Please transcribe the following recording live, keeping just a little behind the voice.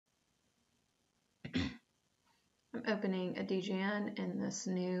I'm opening a DGN in this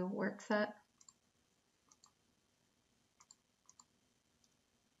new work set.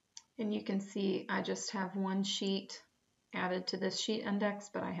 And you can see I just have one sheet added to this sheet index,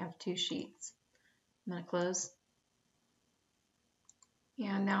 but I have two sheets. I'm going to close.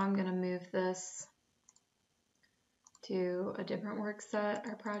 And now I'm going to move this to a different work set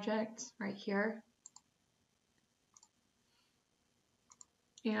or project right here.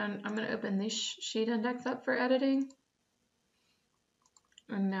 And I'm going to open this sheet index up for editing.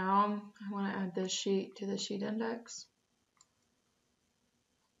 And now I want to add this sheet to the sheet index.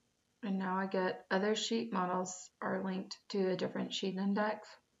 And now I get other sheet models are linked to a different sheet index.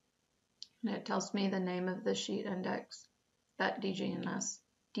 And it tells me the name of the sheet index, that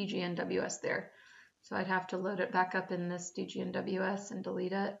DGNWS there. So I'd have to load it back up in this DGNWS and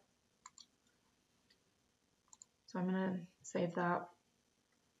delete it. So I'm going to save that,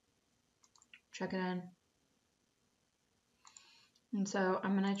 check it in. And so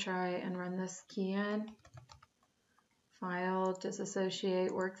I'm going to try and run this key in. File,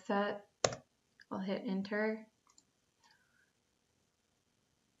 disassociate workset. I'll hit enter.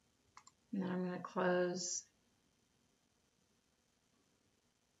 And then I'm going to close.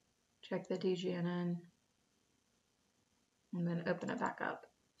 Check the DGNN. And then open it back up.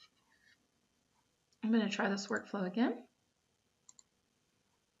 I'm going to try this workflow again.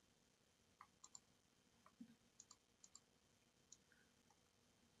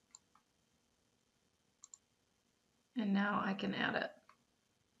 And now I can add it.